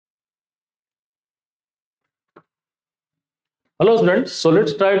Hello students, so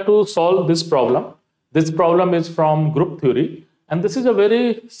let's try to solve this problem. This problem is from group theory and this is a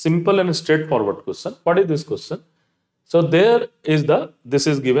very simple and straightforward question. What is this question? So this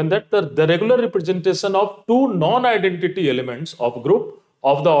is given that the regular representation of two non-identity elements of group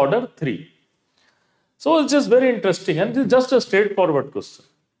of the order 3. So it's just very interesting and it's just a straightforward question.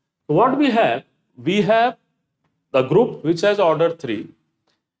 So what we have the group which has order 3,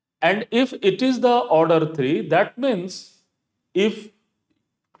 and if it is the order 3, that means if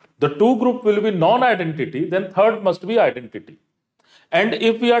the two group will be non-identity, then third must be identity. And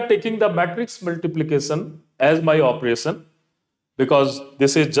if we are taking the matrix multiplication as my operation, because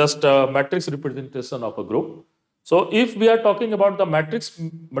this is just a matrix representation of a group. So if we are talking about the matrix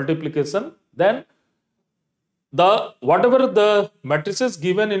multiplication, then whatever the matrices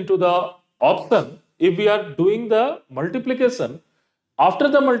given into the option, if we are doing the multiplication, after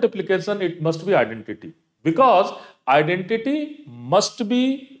the multiplication it must be identity, because identity must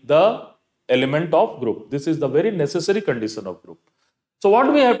be the element of group. This is the very necessary condition of group. So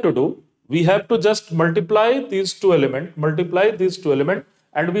what we have to do, we have to just multiply these two elements,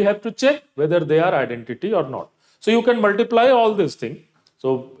 and we have to check whether they are identity or not. So you can multiply all these things.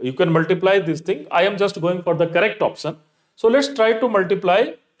 So you can multiply this thing. I am just going for the correct option. So let's try to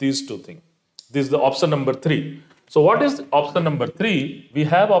multiply these two things. This is the option number 3. So what is option number 3? We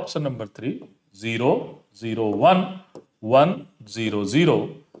have option number 3, 0, 0, 1, 1, 0, 0,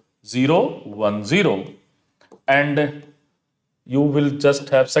 0, 1, 0. And you will just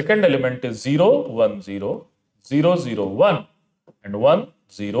have second element is 0, 1, 0, 0, 0, 1 and 1,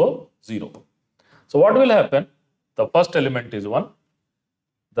 0, 0. So what will happen? The first element is 1.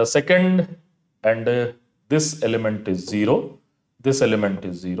 The second and this element is 0. This element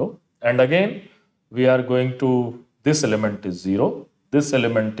is 0. And again, we are going to, this element is 0. This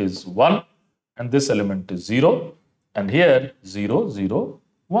element is 1. And this element is 0. And here 0, 0,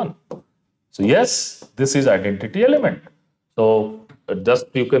 1. So yes, this is identity element. So just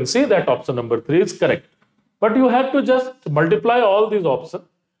you can see that option number 3 is correct. But you have to just multiply all these options.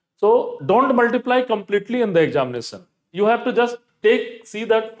 So don't multiply completely in the examination. You have to just see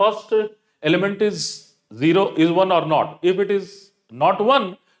that first element is 0, is 1 or not. If it is not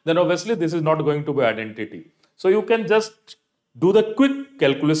 1, then obviously this is not going to be identity. So you can just do the quick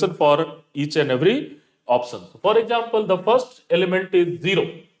calculation for each and every option. So for example, the first element is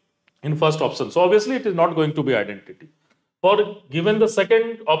 0 in first option. So obviously it is not going to be identity. For given the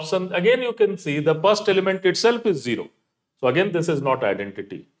second option, again you can see the first element itself is 0. So again this is not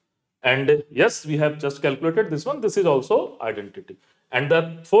identity. And yes, we have just calculated this one. This is also identity. And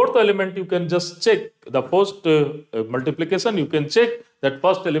the fourth element you can just check. The first multiplication you can check that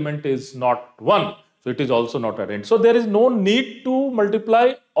first element is not 1. So it is also not identity. So there is no need to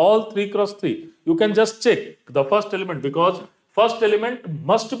multiply all 3 cross 3. You can just check the first element, because first element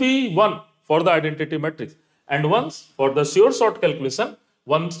must be 1 for the identity matrix. And once for the sure sort calculation,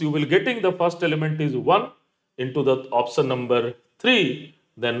 once you will getting the first element is 1 into the option number 3,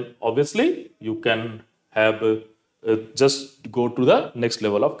 then obviously you can have just go to the next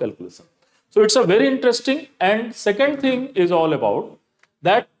level of calculation. So it's a very interesting. And second thing is all about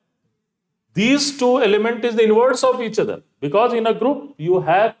that these two elements is the inverse of each other, because in a group you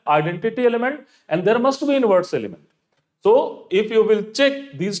have identity element and there must be inverse element. So if you will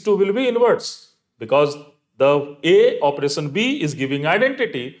check, these two will be inverse, because the A operation B is giving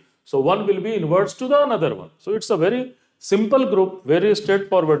identity. So one will be inverse to the another one. So it's a very simple group, very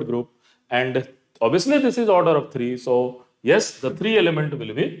straightforward group. And obviously this is order of 3. So yes, the 3 element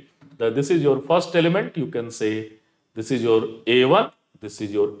will be, this is your first element. You can say this is your A1, this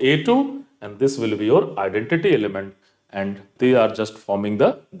is your A2, and this will be your identity element. And they are just forming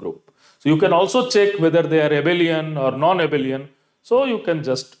the group. So you can also check whether they are abelian or non-abelian. So you can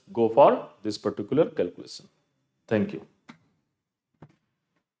just go for this particular calculation. Thank you.